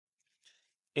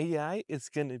AI is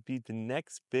going to be the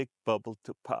next big bubble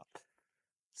to pop.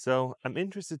 So I'm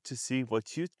interested to see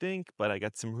what you think, but I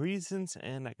got some reasons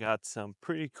and I got some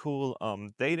pretty cool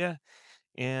data,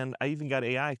 and I even got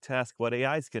AI to ask what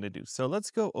AI is going to do. So let's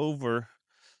go over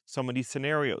some of these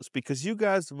scenarios because you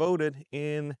guys voted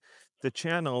in the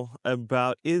channel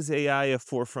about is AI a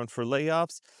forefront for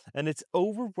layoffs, and it's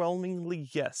overwhelmingly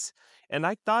yes. And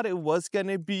I thought it was going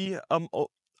to be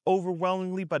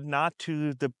overwhelmingly, but not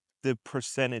to the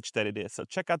percentage that it is. So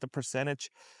check out the percentage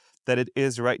that it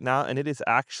is right now, and it is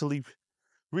actually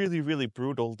really, really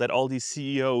brutal that all these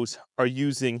CEOs are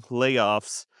using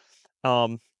layoffs,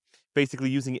 um, basically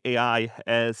using AI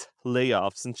as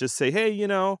layoffs, and just say, hey,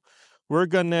 we're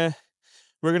gonna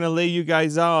we're gonna lay you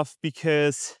guys off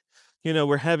because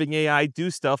we're having AI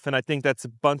do stuff, and I think that's a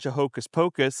bunch of hocus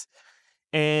pocus.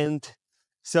 And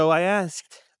so I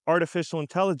asked artificial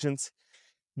intelligence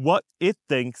what it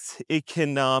thinks it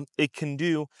can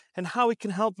do and how it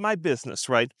can help my business,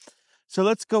 right? So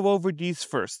let's go over these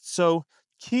first. So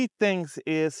key things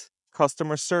is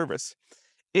customer service.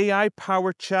 AI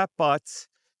powered chatbots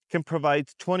can provide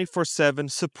 24/7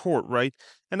 support, right?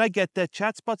 And I get that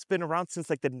chatbot's been around since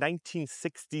like the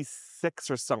 1966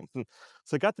 or something.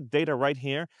 So I got the data right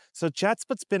here. So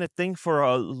chatbot's been a thing for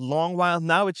a long while.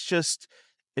 Now it's just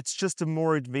a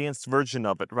more advanced version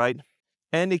of it, right?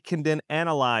 And it can then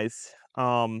analyze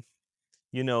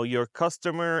your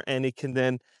customer, and it can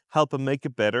then help them make a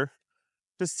better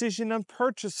decision on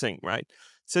purchasing, right?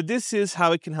 So this is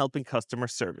how it can help in customer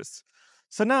service.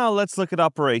 So now let's look at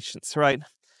operations, right?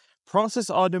 Process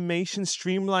automation,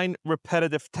 streamline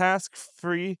repetitive tasks,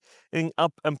 freeing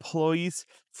up employees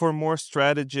for more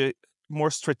strategic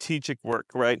work,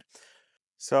 right?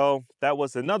 So that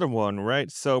was another one,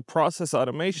 right? So process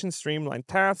automation, streamline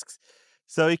tasks.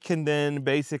 So it can then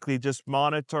basically just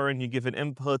monitor, and you give it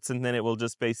inputs, and then it will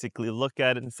just basically look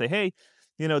at it and say, hey,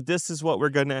 this is what we're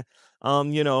gonna,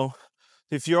 um, you know,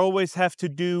 if you always have to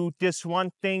do this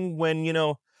one thing when,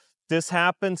 this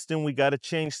happens, then we got to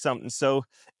change something. So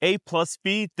A plus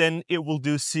B, then it will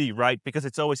do C, right? Because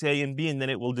it's always A and B, and then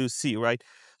it will do C, right?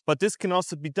 But this can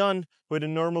also be done with a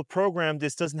normal program.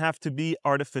 This doesn't have to be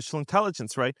artificial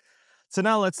intelligence, right? So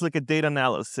now let's look at data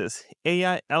analysis.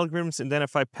 AI algorithms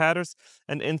identify patterns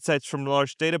and insights from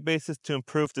large databases to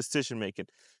improve decision making.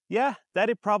 Yeah, that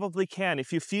it probably can.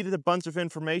 If you feed it a bunch of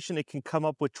information, it can come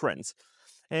up with trends.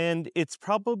 And it's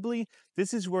probably,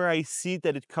 this is where I see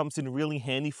that it comes in really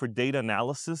handy for data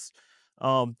analysis,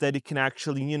 that it can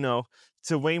actually,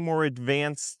 it's a way more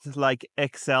advanced like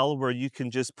Excel, where you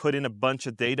can just put in a bunch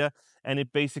of data and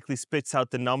it basically spits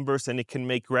out the numbers, and it can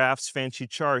make graphs, fancy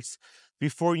charts.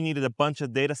 Before, you needed a bunch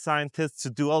of data scientists to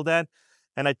do all that.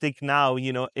 And I think now,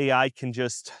 AI can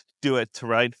just do it,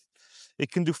 right?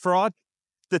 It can do fraud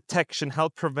detection,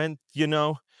 help prevent,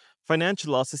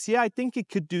 financial losses. Yeah, I think it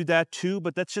could do that too,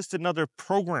 but that's just another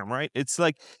program, right? It's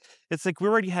like we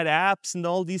already had apps and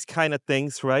all these kind of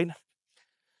things, right?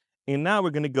 And now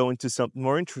we're going to go into something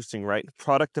more interesting, right?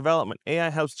 Product development. AI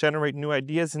helps generate new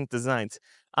ideas and designs.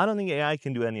 I don't think AI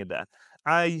can do any of that.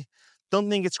 I don't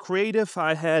think it's creative. So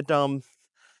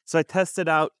I tested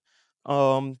out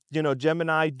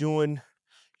Gemini doing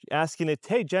asking it,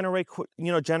 hey,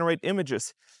 generate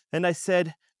images. And I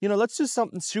said, let's do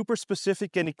something super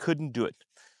specific, and it couldn't do it.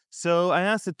 So I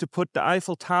asked it to put the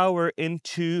Eiffel Tower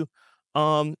into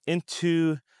a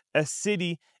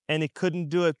city, and it couldn't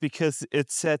do it because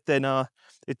it said that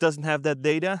it doesn't have that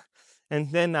data.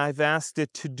 And then I've asked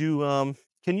it to do,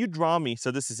 can you draw me?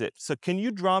 So this is it. So can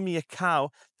you draw me a cow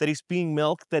that is being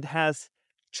milked that has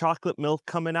chocolate milk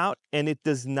coming out, and it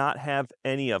does not have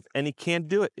and it can't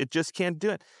do it. It just can't do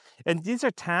it. And these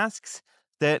are tasks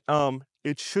that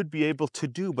it should be able to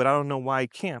do, but I don't know why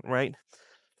it can't, right?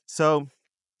 So,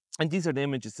 and these are the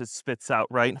images it spits out,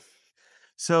 right?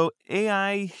 So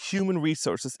AI human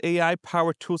resources, AI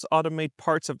powered tools automate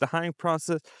parts of the hiring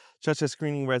process, such as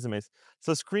screening resumes.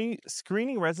 So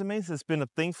screening resumes has been a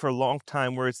thing for a long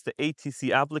time, where it's the ATC,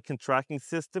 applicant tracking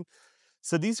system.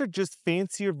 So these are just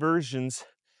fancier versions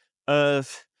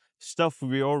of stuff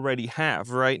we already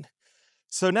have, right?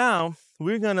 So now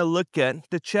we're going to look at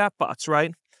the chatbots,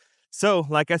 right? So,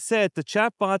 like I said, the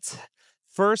chatbots,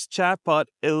 first chatbot,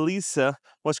 Elisa,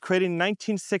 was created in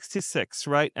 1966,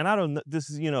 right? And I don't know, this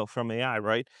is, from AI,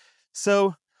 right?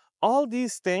 So, all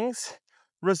these things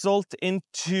result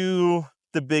into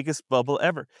the biggest bubble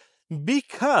ever.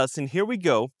 Because, and here we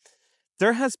go,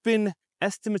 there has been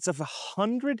estimates of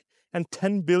 $110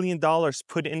 billion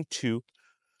put into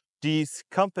these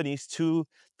companies to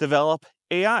develop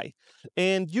AI.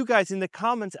 And you guys in the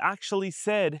comments actually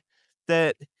said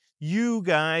that you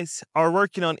guys are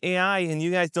working on AI and you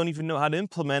guys don't even know how to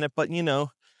implement it, but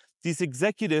these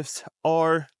executives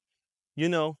are,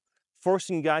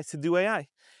 forcing you guys to do AI.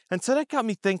 And so that got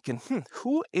me thinking,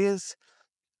 who is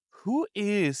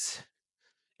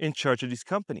in charge of these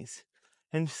companies?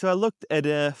 And so I looked at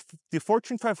the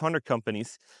Fortune 500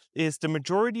 companies. Is the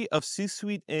majority of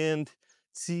C-suite and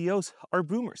CEOs are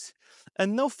boomers,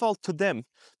 and no fault to them.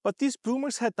 But these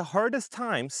boomers had the hardest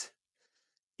times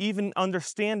even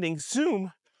understanding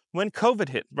Zoom when COVID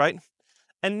hit, right?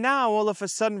 And now all of a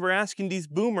sudden we're asking these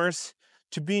boomers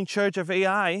to be in charge of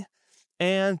AI,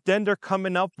 and then they're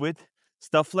coming up with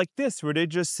stuff like this, where they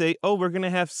just say, oh, we're gonna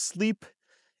have sleep,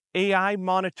 AI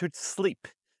monitored sleep.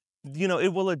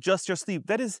 It will adjust your sleep.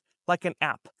 That is like an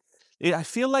app. I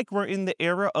feel like we're in the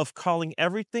era of calling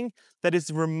everything that is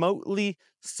remotely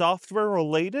software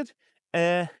related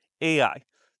AI.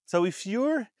 So if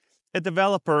you're a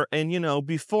developer and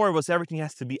before it was everything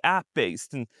has to be app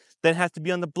based and then has to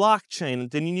be on the blockchain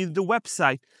and then you need the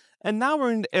website, and now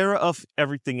we're in the era of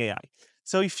everything AI.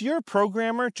 So if you're a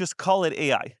programmer, just call it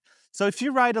AI. So if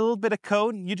you write a little bit of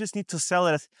code, you just need to sell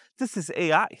it as this is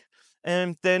AI,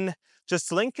 and then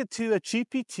just link it to a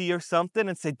GPT or something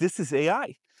and say this is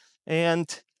AI.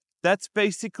 And that's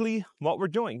basically what we're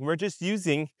doing. We're just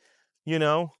using,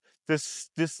 this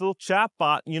little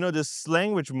chatbot, this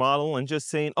language model, and just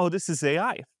saying, oh, this is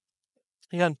AI.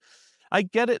 And I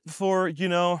get it for,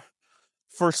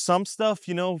 for some stuff,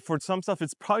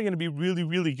 it's probably going to be really,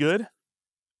 really good.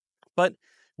 But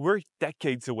we're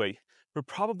decades away. We're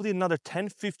probably another 10,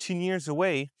 15 years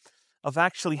away of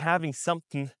actually having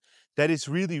something that is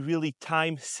really, really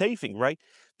time saving, right?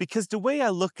 Because the way I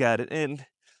look at it, and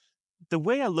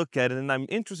I'm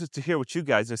interested to hear what you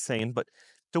guys are saying, but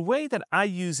the way that I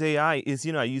use AI is,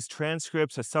 I use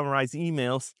transcripts, I summarize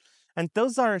emails, and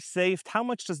those are saved. How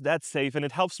much does that save? And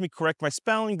it helps me correct my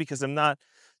spelling because I'm not,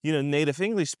 native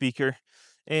English speaker.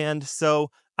 And so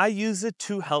I use it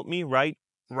to help me write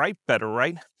better,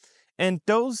 right? And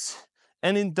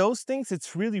in those things,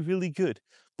 it's really, really good.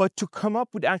 But to come up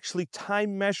with actually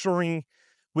time measuring,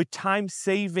 with time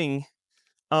saving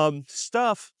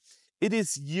stuff, it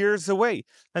is years away.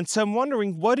 And so I'm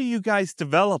wondering, what are you guys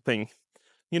developing,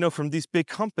 from these big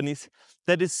companies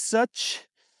that is such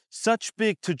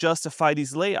big to justify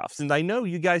these layoffs? And I know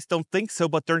you guys don't think so,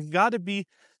 but there got to be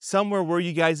somewhere where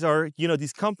you guys are,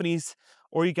 these companies,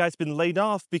 or you guys been laid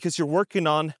off because you're working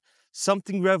on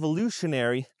something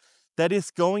revolutionary that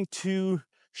is going to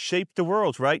shape the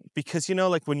world, right? Because,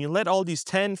 like when you let all these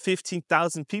 10,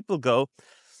 15,000 people go,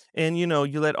 and, you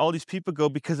let all these people go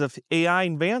because of AI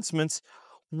advancements,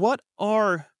 what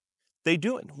are they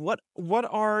doing? What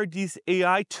are these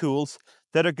AI tools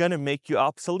that are going to make you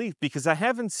obsolete? Because I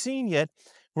haven't seen yet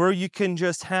where you can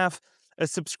just have a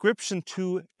subscription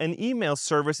to an email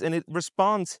service and it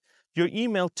responds your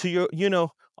email to your,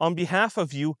 on behalf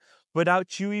of you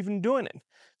without you even doing it.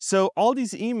 So all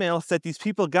these emails that these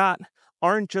people got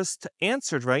aren't just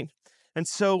answered, right? And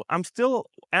so I'm still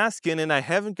asking, and I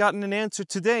haven't gotten an answer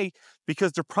today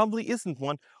because there probably isn't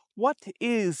one. What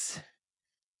is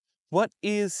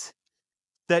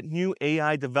that new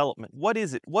AI development? What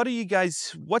is it? What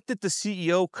did the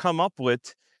CEO come up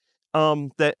with,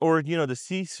 the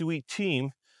C-suite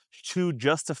team, to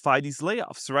justify these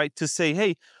layoffs, right? To say,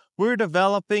 hey, we're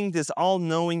developing this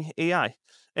all-knowing AI.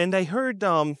 And I've heard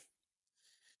the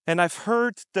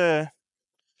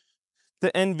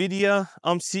NVIDIA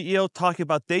CEO talking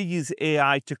about they use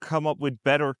AI to come up with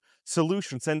better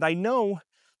solutions. And I know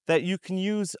that you can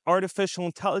use artificial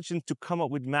intelligence to come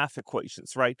up with math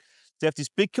equations, right? They have these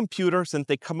big computers and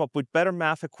they come up with better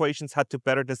math equations, how to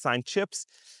better design chips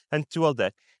and do all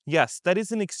that. Yes, that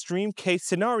is an extreme case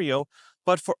scenario,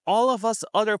 but for all of us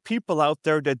other people out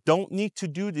there that don't need to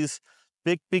do these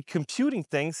big computing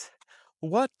things,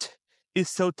 what is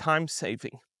so time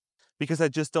saving? Because I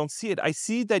just don't see it. I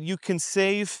see that you can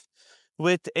save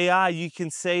with AI, you can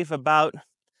save about a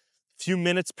few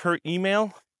minutes per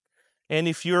email. And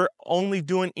if you're only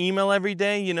doing email every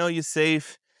day, you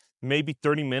save maybe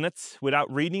 30 minutes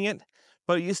without reading it.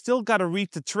 But you still got to read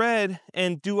the thread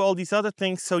and do all these other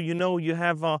things so you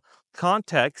have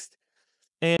context.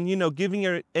 And, giving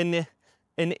an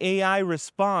AI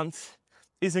response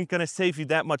isn't going to save you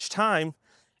that much time.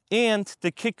 And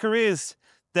the kicker is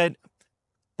that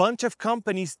bunch of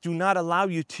companies do not allow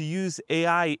you to use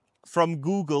AI from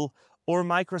Google or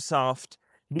Microsoft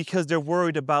because they're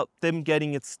worried about them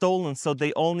getting it stolen. So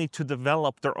they all need to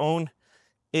develop their own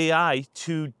AI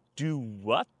to do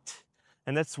what?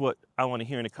 And that's what I want to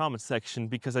hear in the comment section,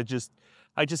 because I just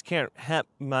can't wrap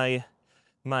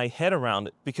my head around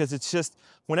it, because it's just,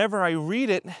 whenever I read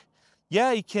it,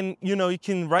 yeah, you can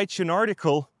write you an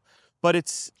article,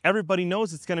 but everybody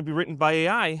knows it's going to be written by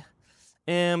AI,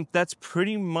 and that's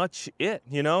pretty much it.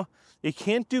 It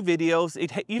can't do videos.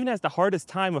 It even has the hardest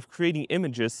time of creating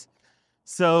images.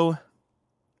 So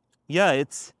yeah,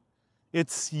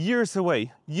 it's years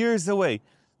away, years away.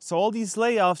 So all these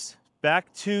layoffs,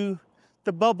 back to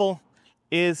the bubble,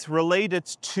 is related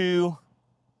to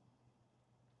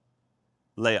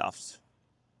layoffs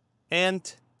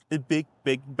and a big,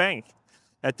 big bang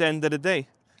at the end of the day.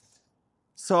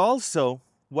 So also,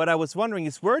 what I was wondering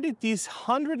is, where did these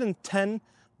 $110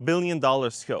 billion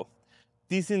go?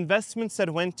 These investments that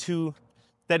went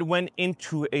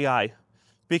into AI,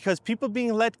 because people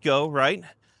being let go, right?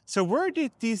 So where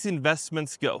did these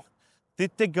investments go?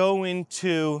 Did they go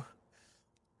into?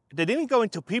 They didn't go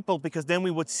into people, because then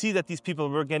we would see that these people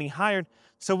were getting hired.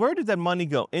 So where did that money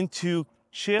go? Into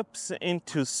chips,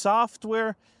 into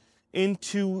software,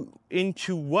 into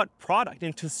what product?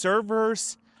 Into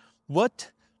servers?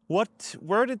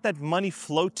 Where did that money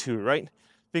flow to, right?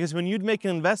 Because when you'd make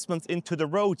investments into the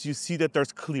roads, you see that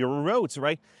there's clearer roads,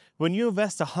 right? When you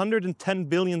invest $110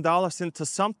 billion into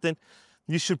something,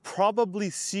 you should probably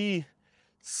see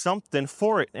something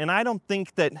for it. And I don't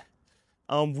think that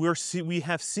we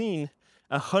have seen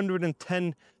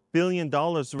 $110 billion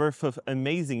worth of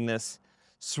amazingness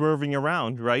swerving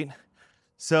around, right?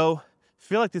 So I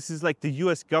feel like this is like the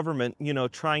US government,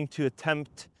 trying to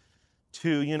attempt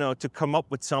to come up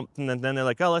with something, and then they're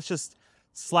like, oh, let's just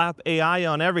slap AI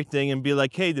on everything and be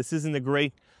like, hey, this isn't a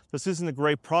great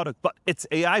product, but it's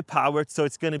AI powered, so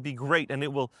it's going to be great, and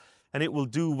it will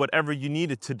do whatever you need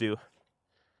it to do.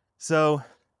 So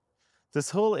this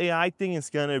whole AI thing is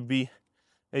going to be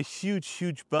a huge,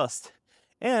 huge bust.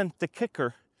 And the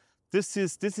kicker, this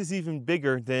is even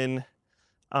bigger than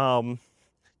than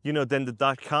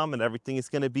the .com and everything. There's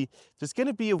going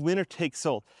to be a winner takes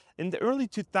all. In the early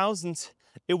 2000s,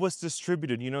 it was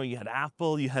distributed. You had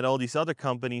Apple, you had all these other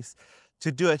companies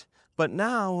to do it. But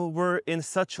now we're in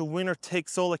such a winner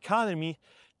takes all economy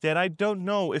that I don't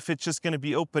know if it's just going to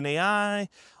be OpenAI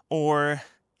or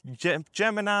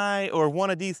Gemini or one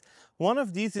of these. One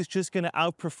of these is just going to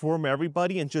outperform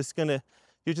everybody, and you're just going to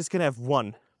have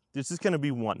one. There's just going to be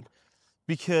one,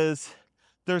 because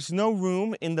there's no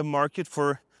room in the market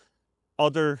for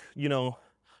other,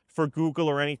 for Google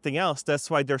or anything else. That's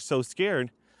why they're so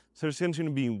scared. So there's going to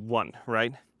be one,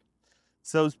 right?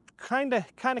 So it's kind of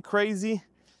crazy.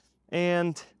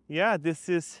 And yeah, this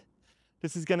is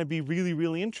going to be really,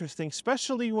 really interesting,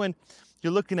 especially when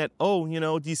you're looking at,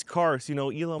 these cars,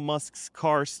 Elon Musk's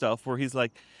car stuff, where he's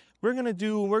like, we're gonna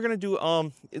do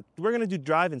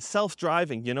driving,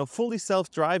 self-driving, fully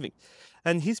self-driving.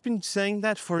 And he's been saying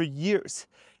that for years,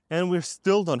 and we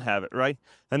still don't have it, right?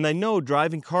 And I know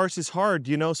driving cars is hard,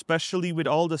 especially with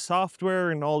all the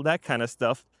software and all that kind of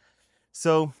stuff.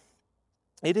 So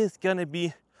it is gonna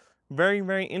be very,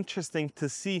 very interesting to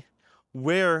see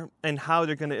where and how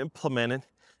they're gonna implement it,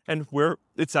 and where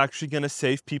it's actually gonna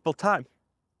save people time.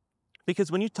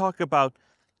 Because when you talk about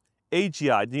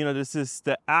AGI, this is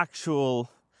the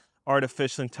actual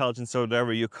artificial intelligence, or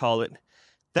whatever you call it,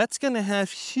 that's going to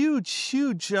have huge,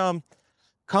 huge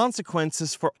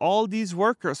consequences for all these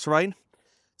workers, right?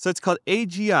 So it's called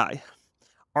AGI,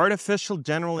 Artificial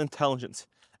General Intelligence.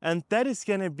 And that is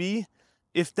going to be,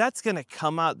 if that's going to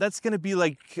come out, that's going to be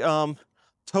like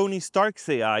Tony Stark's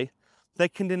AI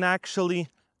that can then actually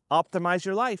optimize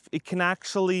your life. It can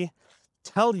actually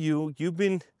tell you, you've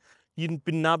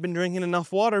not been drinking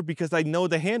enough water, because I know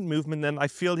the hand movement and I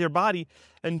feel your body,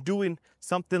 and doing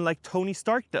something like Tony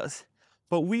Stark does.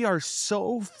 But we are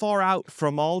so far out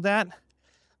from all that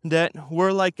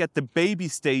we're like at the baby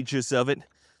stages of it,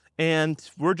 and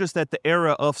we're just at the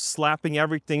era of slapping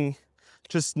everything,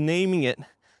 just naming it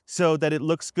so that it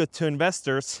looks good to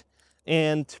investors,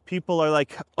 and people are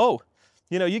like, oh,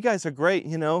 you guys are great,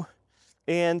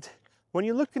 and when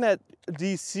you're looking at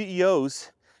these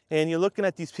CEOs, and you're looking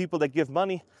at these people that give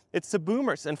money, it's the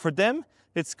boomers. And for them,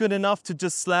 it's good enough to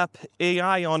just slap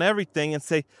AI on everything and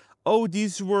say, oh,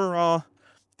 these were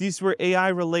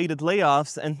AI-related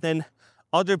layoffs. And then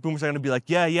other boomers are going to be like,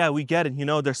 yeah, we get it.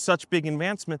 There's such big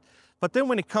advancement. But then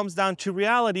when it comes down to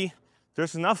reality,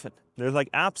 there's nothing. There's like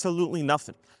absolutely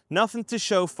nothing. Nothing to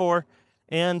show for.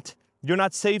 And you're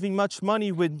not saving much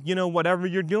money with, whatever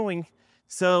you're doing.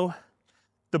 So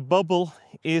the bubble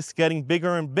is getting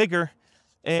bigger and bigger.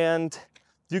 And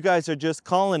you guys are just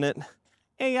calling it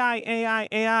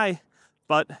AI,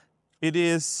 but it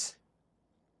is,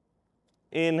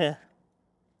 in a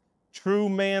true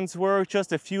man's word,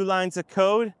 just a few lines of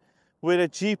code with a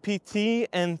GPT,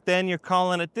 and then you're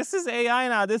calling it, this is AI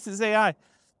now, this is AI.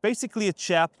 Basically a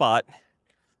chatbot,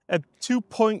 a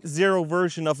 2.0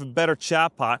 version of a better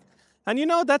chatbot. And you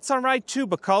know, that's all right too,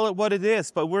 but call it what it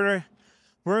is. But we're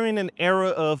in an era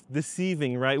of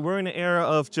deceiving, right? We're in an era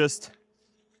of just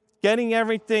getting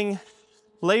everything,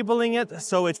 labeling it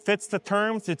so it fits the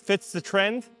terms, it fits the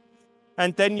trend,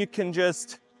 and then you can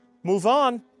just move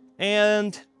on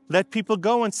and let people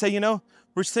go and say, you know,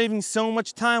 we're saving so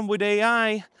much time with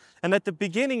AI. And at the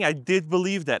beginning, I did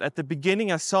believe that. At the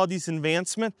beginning, I saw these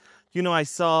advancements. You know, I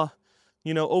saw,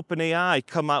 you know, OpenAI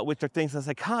come out with their things. I was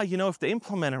like, you know, if they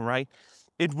implement them right,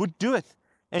 it would do it.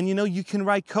 And, you know, you can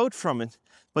write code from it.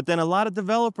 But then a lot of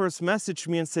developers messaged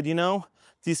me and said, you know,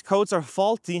 these codes are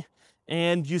faulty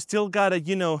and you still gotta,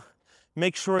 you know,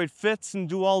 make sure it fits and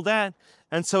do all that.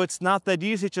 And so it's not that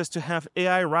easy just to have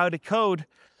AI routed code.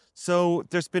 So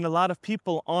there's been a lot of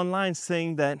people online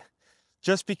saying that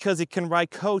just because it can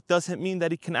write code doesn't mean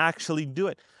that it can actually do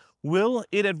it. Will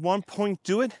it at one point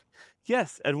do it?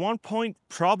 Yes, at one point,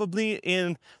 probably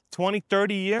in 20,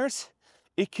 30 years,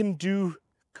 it can do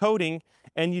coding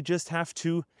and you just have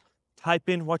to type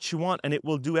in what you want and it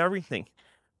will do everything.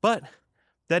 But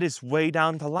that is way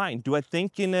down the line. Do I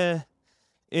think in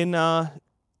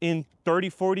 30,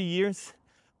 40 years,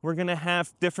 we're gonna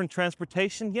have different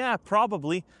transportation? Yeah,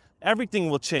 probably. Everything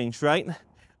will change, right?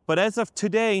 But as of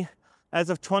today, as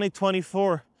of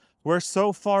 2024, we're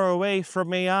so far away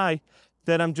from AI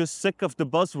that I'm just sick of the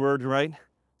buzzword, right?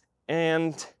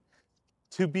 And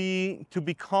to be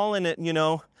calling it, you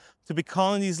know, to be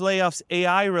calling these layoffs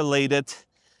AI related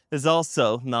is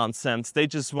also nonsense. They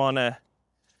just wanna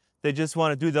do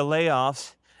the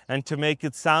layoffs, and to make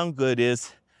it sound good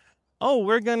is, oh,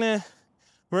 we're just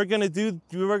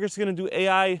gonna do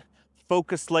AI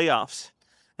focused layoffs.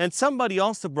 And somebody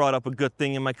also brought up a good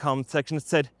thing in my comment section. It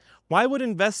said, why would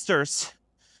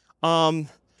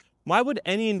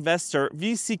any investor,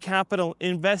 VC capital,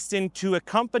 invest into a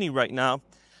company right now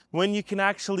when you can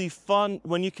actually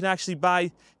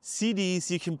buy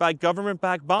CDs, you can buy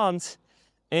government-backed bonds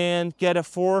and get a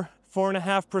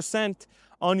 4.5%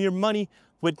 on your money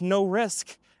with no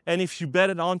risk. And if you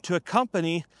bet it onto a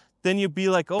company, then you'd be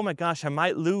like, oh my gosh, I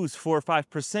might lose 4 or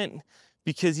 5%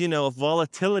 because, you know, of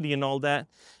volatility and all that.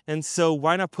 And so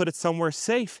why not put it somewhere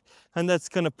safe? And that's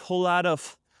going to pull out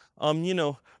of, you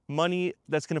know, money,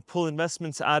 that's going to pull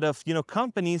investments out of, you know,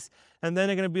 companies. And then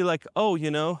they're going to be like, oh, you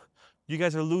know, you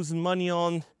guys are losing money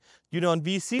on, you know, on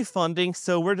VC funding.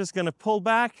 So we're just going to pull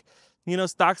back. You know,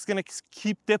 stock's going to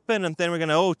keep dipping. And then we're going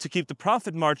to, to keep the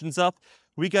profit margins up,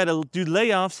 we got to do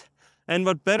layoffs. And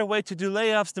what better way to do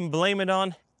layoffs than blame it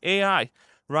on AI,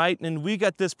 right? And we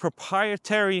got this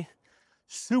proprietary,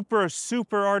 super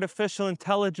artificial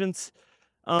intelligence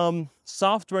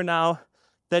software now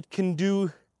that can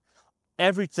do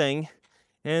everything.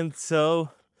 And so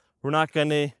we're not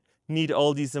gonna need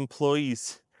all these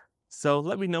employees. So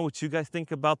let me know what you guys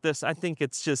think about this. I think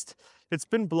it's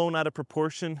been blown out of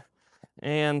proportion.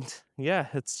 And yeah,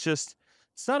 it's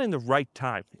not in the right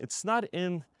time. It's not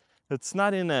in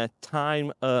a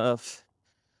time of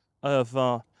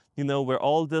you know, where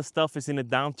all this stuff is in a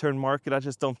downturn market. I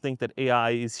just don't think that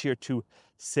AI is here to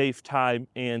save time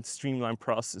and streamline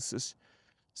processes.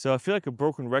 So I feel like a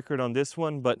broken record on this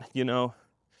one, but you know,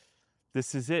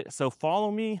 this is it. So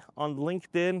follow me on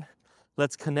LinkedIn.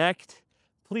 Let's connect.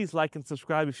 Please like and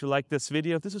subscribe if you like this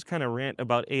video. This was kind of a rant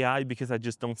about AI because I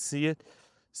just don't see it.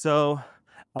 So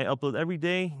I upload every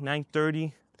day,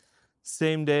 9:30,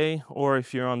 same day, or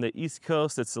if you're on the East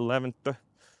Coast, it's 10, 11,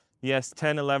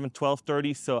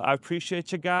 12:30. So I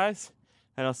appreciate you guys,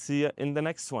 and I'll see you in the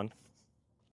next one.